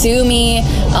threatened to sue me,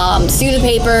 sue the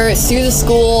paper, sue the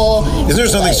school. Is there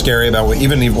something scary about,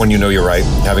 even when you know you're right,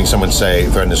 having someone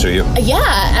threaten to sue you?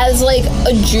 Yeah, as like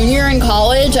a junior in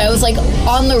college, I was like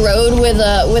on the road with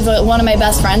one of my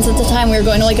best friends at the time. We were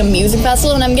going to like a music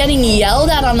festival, and I'm getting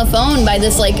yelled at on the phone by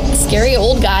this like scary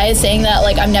old guy saying that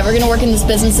like I'm never gonna work in this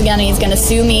business again, and he's gonna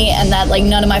sue me, and that like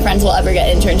none of my friends will ever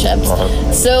get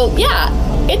internships. So yeah,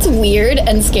 it's weird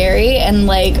and scary and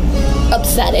like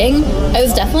upsetting. I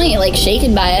was definitely like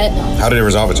shaken by it. How did it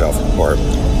resolve itself? Or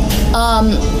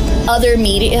other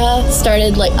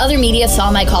media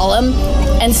saw my column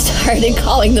and started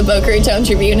calling the Boca Raton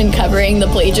Tribune and covering the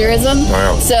plagiarism.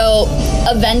 Wow. So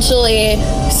eventually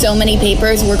so many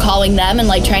papers were calling them and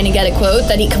like trying to get a quote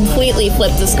that he completely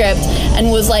flipped the script and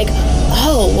was like,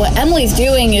 oh, what Emily's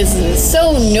doing is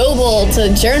so noble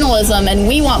to journalism, and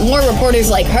we want more reporters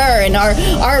like her, and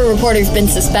our reporter's been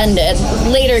suspended.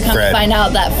 Later come to find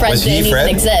out that Fred didn't even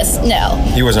exist. No.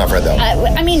 He was not Fred, though.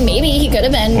 I mean, maybe he could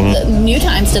have been. The New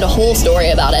Times did a whole story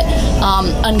about it,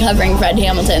 uncovering Fred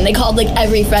Hamilton. They called, like,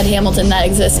 every Fred Hamilton that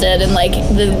existed, and, like,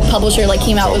 the publisher, like,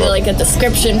 came out with, like, a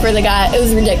description for the guy. It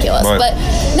was ridiculous. Right. But,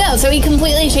 no, so he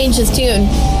completely changed his tune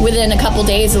within a couple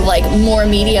days of, like, more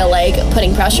media, like,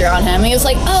 putting pressure on him. He was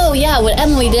like, oh, yeah, what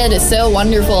Emily did is so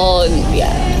wonderful, and,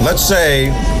 yeah. Let's say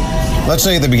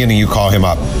at the beginning you call him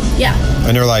up. Yeah.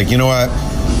 And they're like, you know what?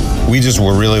 We just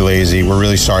were really lazy. We're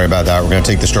really sorry about that. We're going to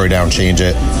take the story down, change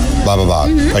it, blah, blah, blah.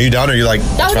 Mm-hmm. Are you done? Or are you like,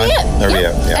 that would be it. That would be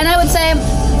it. Yeah. And I would say,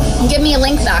 give me a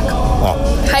link back.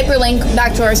 Hyperlink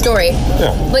back to our story.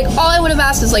 Yeah. Like, all I would have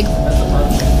asked is, like,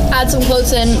 add some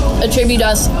quotes in, attribute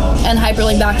us, and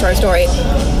hyperlink back to our story.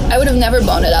 I would have never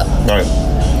blown it up. Right.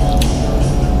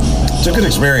 It's a good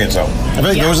experience, though. I feel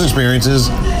like those experiences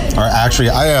are actually...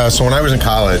 So when I was in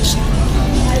college,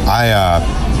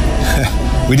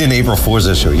 we did an April Fool's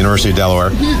issue, University of Delaware,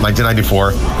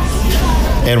 1994.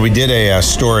 And we did a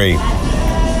story.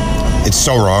 It's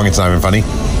so wrong, it's not even funny.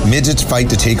 Midgets fight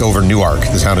to take over Newark.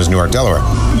 The town is Newark, Delaware.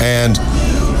 And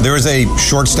there was a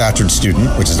short-statured student,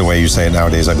 which is the way you say it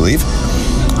nowadays, I believe,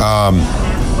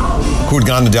 who had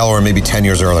gone to Delaware maybe 10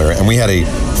 years earlier. And we had a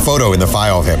photo in the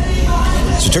file of him.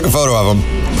 So we took a photo of him,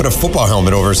 put a football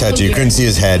helmet over his head so you couldn't see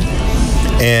his head.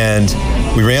 And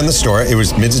we ran the story. It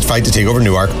was Midgets fight to take over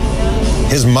Newark.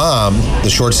 His mom, the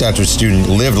short-statured student,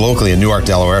 lived locally in Newark,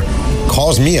 Delaware,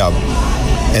 calls me up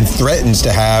and threatens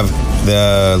to have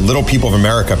the Little People of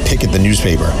America picket the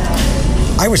newspaper.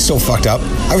 I was so fucked up.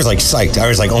 I was like psyched. I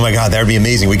was like, oh my God, that would be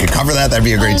amazing. We could cover that. That'd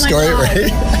be a great story, right?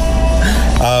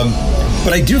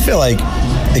 But I do feel like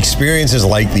experiences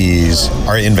like these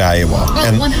are invaluable. Oh,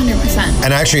 and 100%.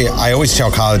 And actually, I always tell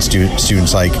college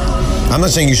students, like, I'm not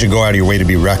saying you should go out of your way to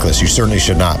be reckless. You certainly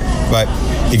should not. But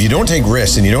if you don't take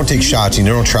risks and you don't take shots and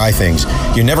you don't try things,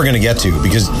 you're never going to get to,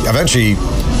 because eventually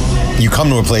you come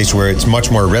to a place where it's much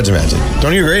more regimented.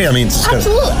 Don't you agree? I mean,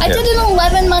 absolutely. I did an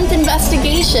 11-month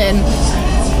investigation.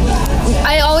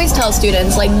 I always tell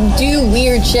students, like, do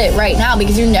weird shit right now,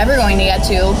 because you're never going to get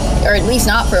to, or at least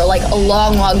not for, like, a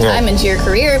long, long time into your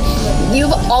career. You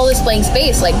have all this blank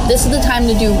space. Like, this is the time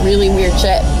to do really weird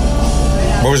shit.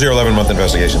 What was your 11-month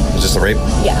investigation? Is this the rape?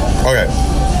 Yeah. Okay.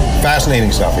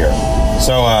 Fascinating stuff here.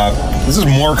 So, this is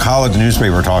more college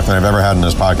newspaper talk than I've ever had in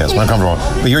this podcast. I'm uncomfortable.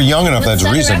 But you're young enough that's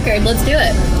recent. Record. Let's do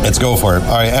it. Let's go for it.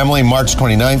 All right, Emily, March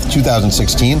 29th,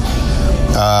 2016.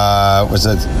 Was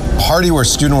a party where a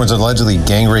student was allegedly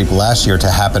gang raped last year to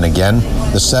happen again.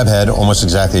 The Seb head, almost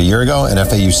exactly a year ago, an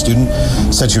FAU student,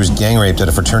 said she was gang raped at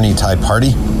a fraternity-type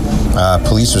party.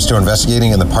 Police are still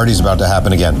investigating, and the party's about to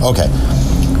happen again. Okay.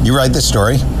 You write this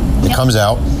story, it comes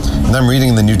out, and I'm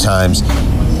reading the New Times.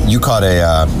 You got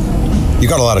a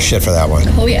lot of shit for that one.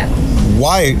 Oh, yeah.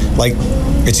 Why, like,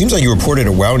 it seems like you reported it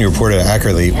well and you reported it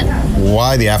accurately. Yeah.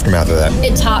 Why the aftermath of that?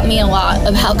 It taught me a lot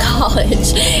about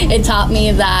college. It taught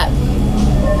me that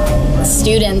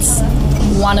students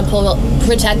want to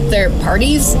protect their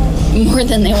parties more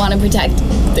than they want to protect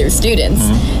their students.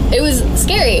 Mm-hmm. It was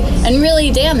scary and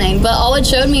really damning, but all it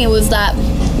showed me was that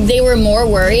they were more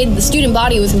worried, the student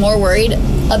body was more worried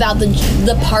about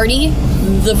the party,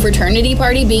 the fraternity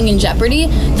party being in jeopardy,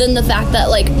 than the fact that,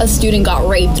 like, a student got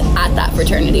raped at that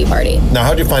fraternity party. Now,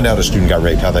 how'd you find out a student got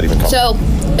raped? How'd that even come? So,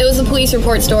 it was a police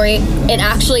report story. It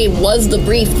actually was the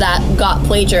brief that got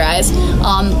plagiarized.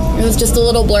 It was just a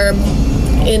little blurb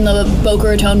in the Boca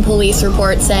Raton police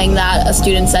report saying that a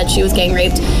student said she was gang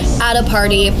raped at a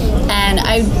party, and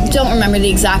I don't remember the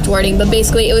exact wording, but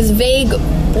basically it was vague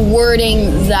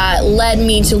wording that led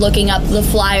me to looking up the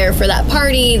flyer for that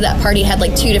party. That party had,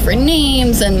 like, 2 different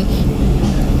names, and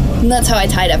that's how I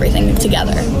tied everything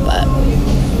together. But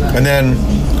and then,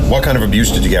 what kind of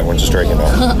abuse did you get once the story came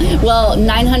out? Well,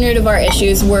 900 of our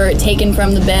issues were taken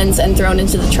from the bins and thrown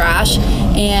into the trash,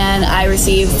 and I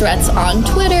received threats on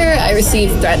Twitter. I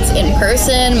received threats in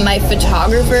person. My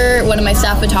photographer, one of my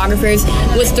staff photographers,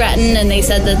 was threatened, and they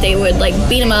said that they would, like,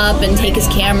 beat him up and take his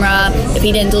camera if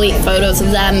he didn't delete photos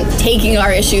of them taking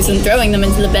our issues and throwing them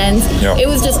into the bins. Yep. It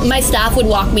was just, my staff would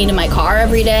walk me to my car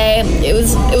every day. It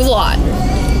was a lot.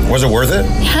 Was it worth it?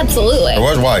 Absolutely. It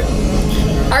was? Why?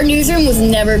 Our newsroom was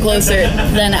never closer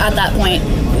than at that point.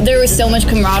 There was so much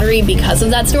camaraderie because of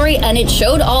that story, and it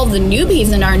showed all the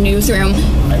newbies in our newsroom,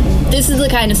 this is the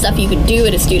kind of stuff you could do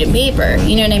at a student paper.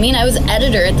 You know what I mean? I was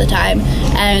editor at the time,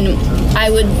 and I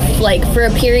would, like, for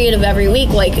a period of every week,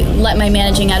 like, let my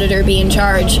managing editor be in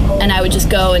charge, and I would just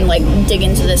go and, like, dig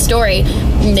into this story.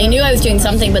 And they knew I was doing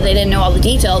something, but they didn't know all the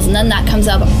details. And then that comes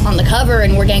up on the cover,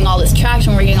 and we're getting all this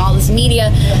traction, we're getting all this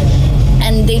media,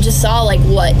 and they just saw, like,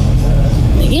 what,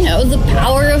 you know, the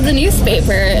power of the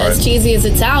newspaper, as cheesy as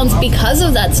it sounds. Because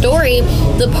of that story,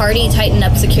 the party tightened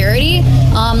up security,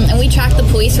 and we tracked the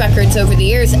police records over the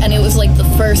years, and it was like the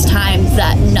first time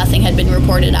that nothing had been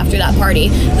reported after that party.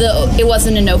 It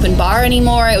wasn't an open bar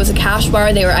anymore, it was a cash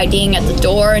bar. They were IDing at the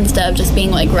door instead of just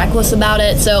being, like, reckless about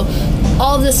it. So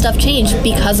all of this stuff changed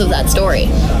because of that story.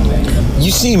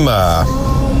 You seem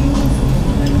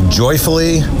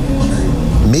joyfully,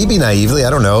 maybe naively, I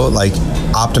don't know, like,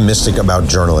 optimistic about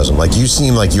journalism. Like, you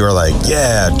seem like you're like,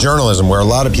 yeah, journalism, where a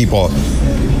lot of people,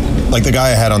 like the guy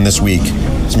I had on this week,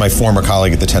 is my former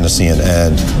colleague at the Tennessean,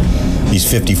 and he's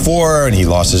 54 and he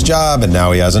lost his job and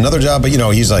now he has another job, but, you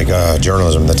know, he's like,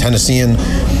 journalism. The Tennessean,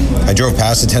 I drove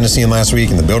past the Tennessean last week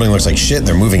and the building looks like shit,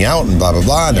 they're moving out and blah blah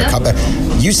blah, and they're cut back.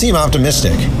 You seem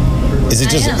optimistic. Is it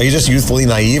just, are you just youthfully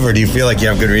naive, or do you feel like you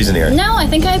have good reason here? No, I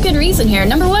think I have good reason here.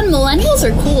 Number one, millennials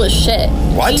are cool as shit.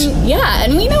 What? Yeah,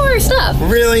 and we know our stuff.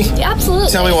 Really? Yeah, absolutely.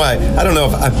 Tell me why. I don't know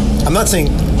if I'm not saying.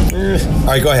 All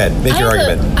right, go ahead. Make your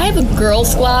argument. I have a girl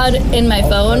squad in my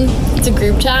phone. It's a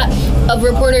group chat of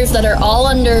reporters that are all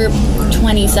under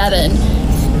 27.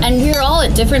 And we were all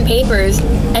at different papers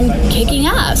and kicking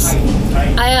ass.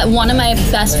 One of my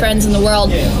best friends in the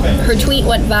world, her tweet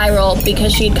went viral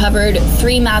because she'd covered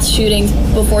 3 mass shootings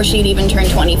before she'd even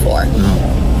turned 24.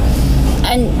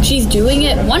 And she's doing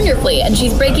it wonderfully, and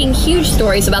she's breaking huge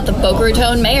stories about the Boca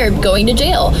Raton mayor going to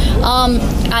jail.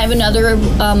 I have another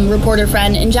reporter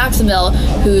friend in Jacksonville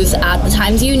who's at the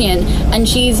Times-Union, and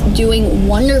she's doing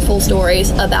wonderful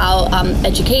stories about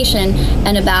education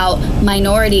and about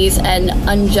minorities and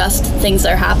unjust things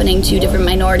that are happening to different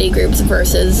minority groups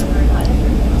versus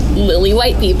lily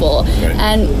white people. Right.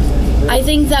 And I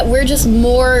think that we're just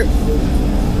more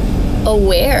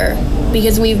aware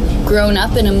because we've grown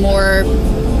up in a more,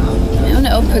 I don't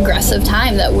know, progressive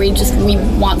time, that we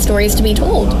want stories to be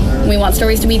told. We want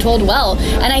stories to be told well.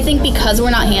 And I think because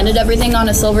we're not handed everything on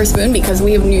a silver spoon, because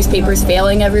we have newspapers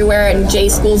failing everywhere and J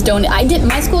schools don't,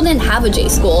 my school didn't have a J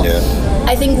school. Yeah.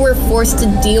 I think we're forced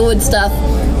to deal with stuff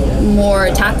more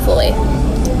tactfully.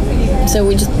 So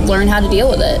we just learn how to deal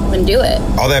with it and do it.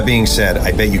 All that being said,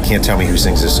 I bet you can't tell me who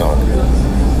sings this song.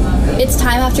 It's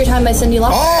Time After Time by Cyndi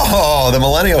Lauper. Oh, the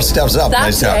millennial steps up.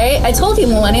 That's nice right. Job. I told you,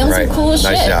 millennials are cool as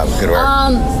shit. Nice job. Good work.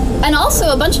 And also,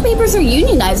 a bunch of papers are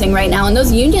unionizing right now, and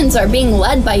those unions are being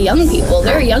led by young people.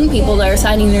 There are young people that are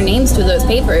signing their names to those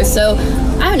papers. So,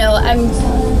 I don't know.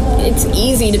 It's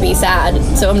easy to be sad,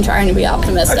 so I'm trying to be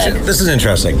optimistic. Actually, this is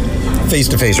interesting. Face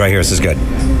to face right here. This is good.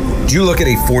 Do you look at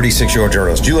a 46-year-old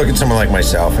journalist? Do you look at someone like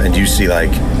myself, and do you see,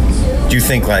 like, do you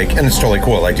think, like, and it's totally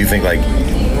cool, like, do you think, like,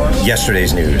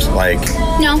 yesterday's news, like,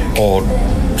 no, old,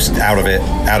 out of it,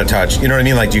 out of touch, you know what I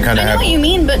mean? Like, do you kind of have... I know what you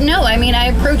mean, but no, I mean, I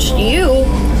approached you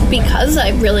because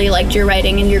I really liked your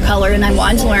writing and your color, and I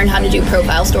wanted to learn how to do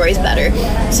profile stories better.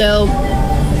 So,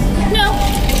 no.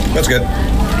 That's good.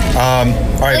 All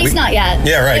right. At least not yet.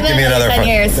 Yeah, right. Give me another 10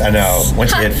 years. I know.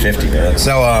 Once you hit 50, man.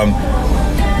 So,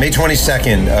 May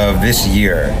 22nd of this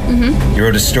year, you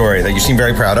wrote a story that you seem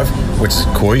very proud of, which is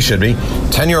cool, you should be.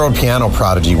 10-year-old piano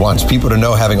prodigy wants people to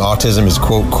know having autism is,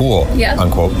 quote, cool,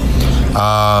 unquote.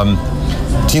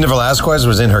 Tina Velasquez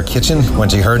was in her kitchen when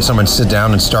she heard someone sit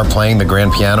down and start playing the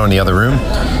grand piano in the other room.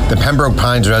 The Pembroke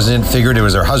Pines resident figured it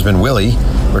was her husband, Willie,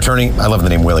 I love the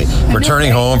name Willie, returning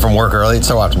home from work early. It's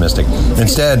so optimistic.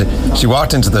 Instead, she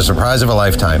walked into the surprise of a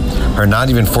lifetime, her not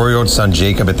even 4-year-old son,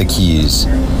 Jacob, at the keys.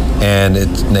 And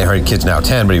her kid's now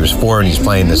 10, but he was 4, and he's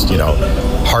playing this,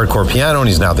 hardcore piano, and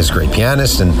he's now this great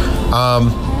pianist. And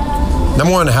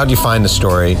number one, how do you find the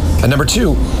story? And number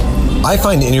two, I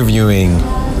find interviewing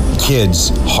kids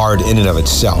hard in and of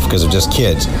itself because of just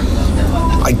kids.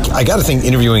 I got to think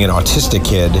interviewing an autistic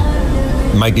kid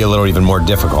might be a little even more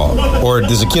difficult. Or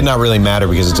does the kid not really matter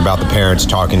because it's about the parents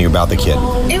talking to you about the kid?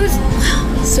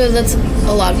 So that's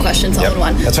a lot of questions all in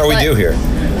one. That's how we do here.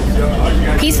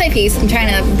 Piece by piece, I'm trying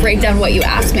to break down what you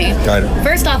asked me.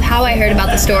 First off, how I heard about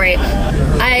the story.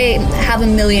 I have a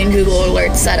million Google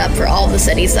alerts set up for all the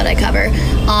cities that I cover.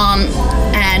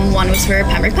 And one was for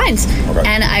Pembroke Pines. Okay.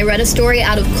 And I read a story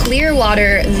out of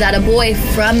Clearwater that a boy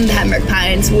from Pembroke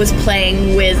Pines was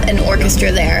playing with an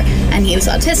orchestra there. And he was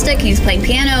autistic, and he was playing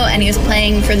piano, and he was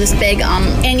playing for this big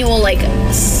annual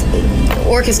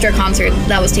orchestra concert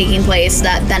that was taking place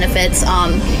that benefits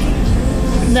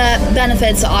that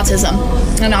benefits autism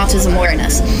and autism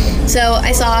awareness. So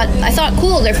I thought,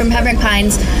 cool, they're from Pembroke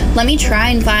Pines. Let me try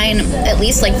and find at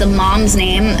least like the mom's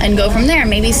name and go from there.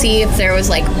 Maybe see if there was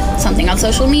like something on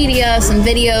social media, some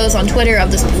videos on Twitter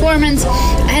of this performance.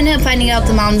 I ended up finding out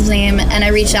the mom's name, and I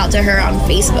reached out to her on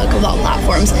Facebook of all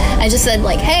platforms. I just said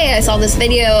like, hey, I saw this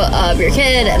video of your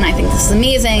kid and I think this is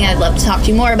amazing. I'd love to talk to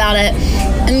you more about it.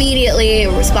 Immediately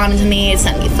responded to me,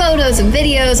 sent me photos and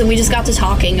videos, and we just got to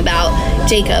talking about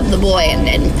Jacob, the boy,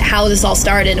 and how this all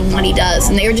started and what he does.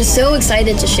 And they were just so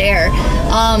excited to share.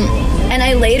 And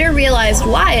I later realized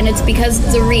why, and it's because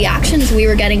the reactions we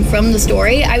were getting from the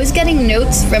story. I was getting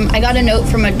I got a note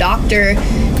from a doctor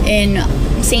in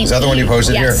St. Is that the one you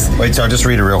posted here? Wait, so I'll just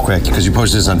read it real quick because you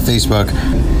posted this on Facebook.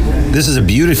 This is a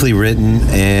beautifully written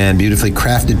and beautifully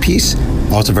crafted piece,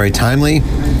 also very timely.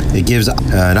 It gives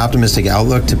an optimistic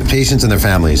outlook to patients and their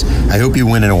families. I hope you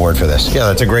win an award for this. Yeah,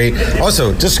 that's a great...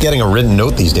 Also, just getting a written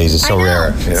note these days is so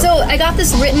rare. You know? So I got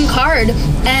this written card,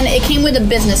 and it came with a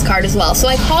business card as well. So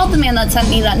I called the man that sent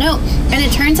me that note, and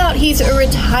it turns out he's a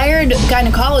retired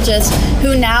gynecologist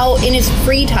who now, in his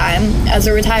free time as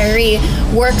a retiree,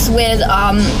 works with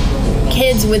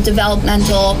kids with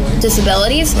developmental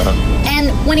disabilities.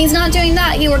 And when he's not doing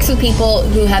that, he works with people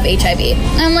who have HIV.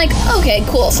 And I'm like, okay,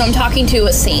 cool. So I'm talking to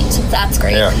a saint. That's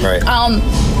great. Yeah, right.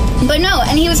 But no,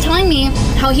 and he was telling me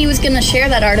how he was going to share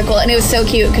that article, and it was so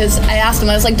cute because I asked him,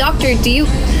 I was like, doctor,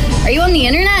 are you on the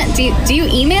internet? Do you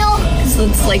email? Because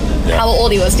it's like how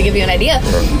old he was to give you an idea.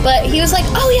 Sure. But he was like,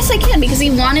 oh, yes, I can, because he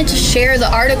wanted to share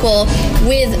the article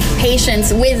with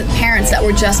patients, with parents that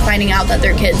were just finding out that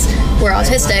their kids were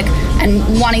autistic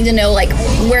and wanting to know, like,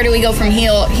 where do we go from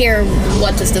here?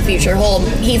 What does the future hold?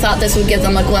 He thought this would give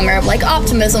them a glimmer of, like,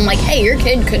 optimism, like, hey, your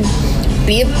kid could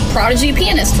be a prodigy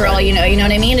pianist for all you know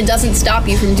what I mean? It doesn't stop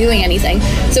you from doing anything.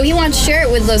 So he wanted to share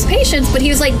it with those patients, but he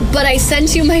was like, but I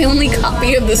sent you my only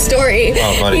copy of the story.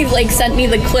 Oh, funny. He like sent me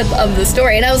the clip of the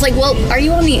story, and I was like, well, are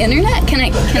you on the internet? Can I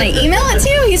email it to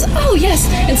you? He's, oh yes.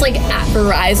 It's like at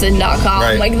Verizon.com,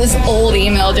 right. Like this old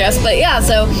email address. But yeah,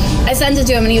 so I sent it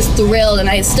to him and he was thrilled, and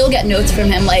I still get notes from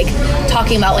him like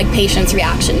talking about like patients'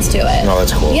 reactions to it. Oh,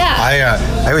 that's cool. Yeah.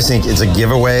 I always think it's a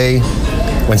giveaway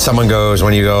when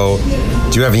you go,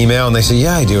 do you have email? And they say,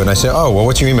 yeah, I do. And I say, oh, well,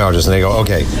 what's your email address? And they go,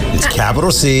 okay, it's capital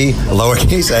C,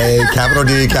 lowercase a, capital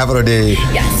D,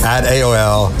 yes. at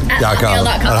AOL.com.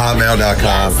 At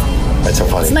hotmail.com. Yes. That's so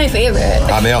funny. It's my favorite.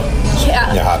 Hotmail?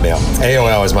 Yeah. Yeah, Hotmail.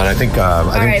 AOL is mine. I think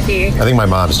my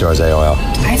mom still has AOL.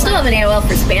 I still have an AOL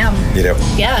for spam. You do?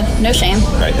 Yeah, no shame.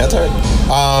 Right, that's all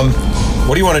right.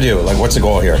 What do you want to do? Like, what's the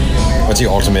goal here? What's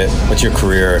your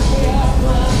career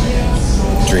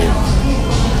dream?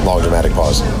 Long dramatic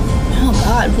pause. Oh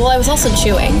God. Well, I was also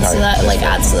chewing, so that like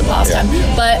adds to the pause time.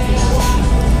 But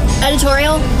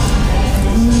editorial,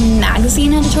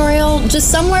 magazine editorial, just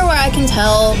somewhere where I can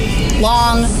tell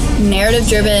long,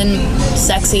 narrative-driven,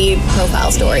 sexy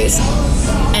profile stories.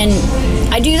 And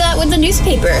I do that with the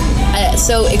newspaper.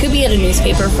 So it could be at a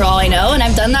newspaper for all I know, and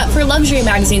I've done that for luxury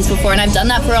magazines before, and I've done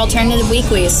that for alternative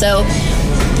weeklies. So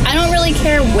I don't really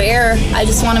care where. I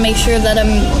just want to make sure that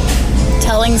I'm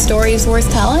telling stories worth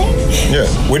telling. Yeah.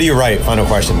 Where do you write? Final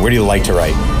question. Where do you like to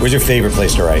write? Where's your favorite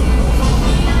place to write?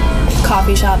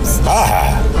 Coffee shops.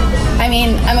 Ah. I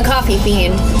mean, I'm a coffee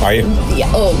fiend. Are you?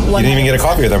 Yeah. Oh, you didn't even get a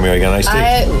coffee with them. You got an iced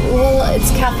tea. Well, it's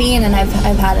caffeine, and I've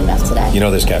had enough today. You know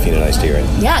there's caffeine in iced tea, right?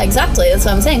 Yeah, exactly. That's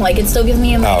what I'm saying. Like, it still gives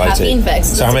me a caffeine fix.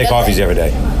 So how many coffees every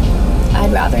day?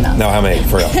 I'd rather not. No, how many?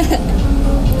 For real?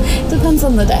 Depends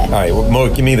on the day. All right. Well,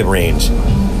 give me the range.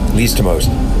 Least to most.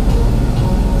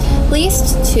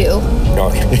 Least 2.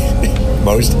 Okay.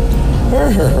 Most?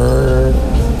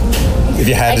 If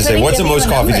you had to say, what's the most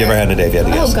coffees you ever had in a day if you had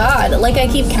to guess? Oh, God. Like, I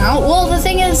keep count. Well, the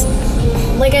thing is,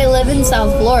 like, I live in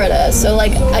South Florida, so,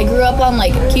 like, I grew up on,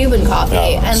 like, Cuban coffee.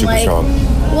 And, super like, strong.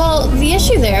 Well, the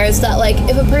issue there is that, like,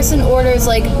 if a person orders,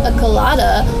 like, a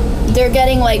colada, they're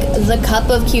getting, like, the cup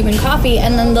of Cuban coffee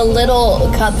and then the little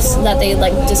cups that they,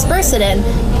 like, disperse it in.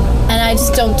 And I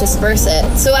just don't disperse it.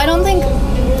 So I don't think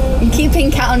keeping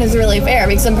count is really fair,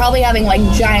 because I'm probably having like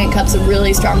giant cups of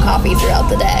really strong coffee throughout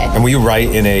the day. And will you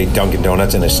write in a Dunkin'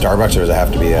 Donuts and a Starbucks, or does it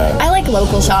have to be I like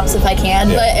local shops if I can,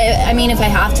 but I mean, if I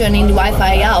have to and need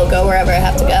Wi-Fi, yeah, I'll go wherever I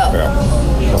have to go. Yeah.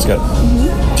 That's good.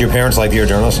 Mm-hmm. Do your parents like your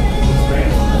journals?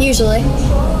 Usually.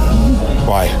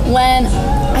 Why?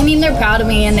 I mean, they're proud of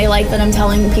me, and they like that I'm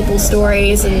telling people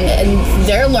stories, and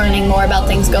they're learning more about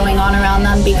things going on around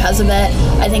them because of it.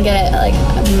 I think like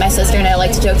my sister and I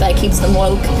like to joke that it keeps them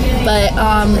woke, but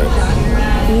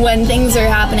when things are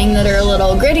happening that are a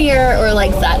little grittier, or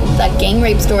like that gang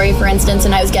rape story, for instance,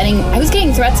 and I was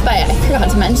getting threats by, I forgot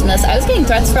to mention this, I was getting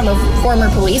threats from a former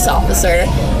police officer.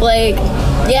 Like,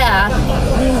 yeah,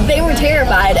 they were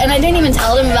terrified, and I didn't even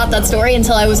tell them about that story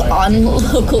until I was on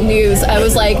local news. I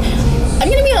was like, I'm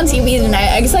gonna be on TV tonight.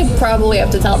 I guess I probably have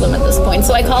to tell them at this point.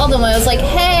 So I called them. I was like,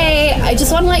 hey, I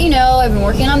just want to let you know I've been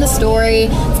working on this story.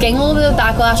 It's getting a little bit of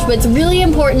backlash, but it's really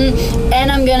important,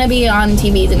 and I'm gonna be on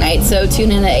TV tonight. So tune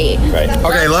in at 8. Right.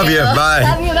 Okay. Love you. Bye.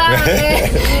 Love you.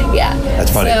 Bye. Yeah. That's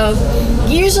funny. So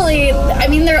usually, I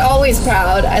mean, they're always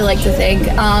proud, I like to think,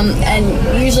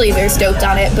 and usually they're stoked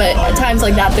on it. But at times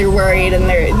like that, they're worried, and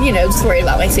they're just worried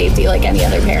about my safety, like any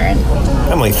other parent.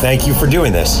 Emily, thank you for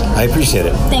doing this. I appreciate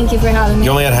it. Thank you for having me.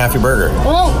 You only had half your burger.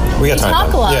 Well, we got time.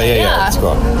 Talk a lot. Yeah. Let's go.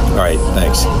 All right,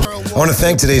 thanks. I want to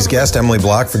thank today's guest, Emily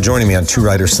Bloch, for joining me on Two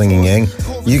Riders Slinging Yang.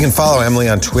 You can follow Emily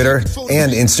on Twitter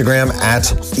and Instagram at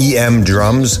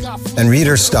EMDrums and read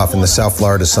her stuff in the South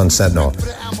Florida Sun-Sentinel.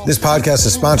 This podcast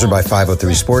is sponsored by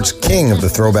 503 Sports, king of the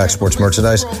throwback sports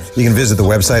merchandise. You can visit the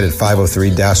website at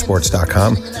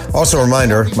 503-sports.com. Also a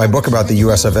reminder, my book about the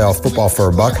USFL Football for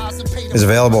a Buck is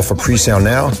available for pre-sale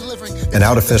now and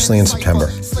out officially in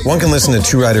September. One can listen to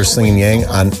Two Riders Slinging Yang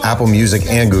on Apple Music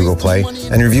and Google Play,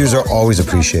 and reviews are always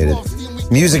appreciated.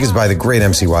 Music is by the great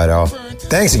MC Whitehall.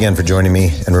 Thanks again for joining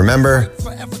me, and remember,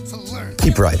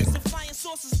 keep riding.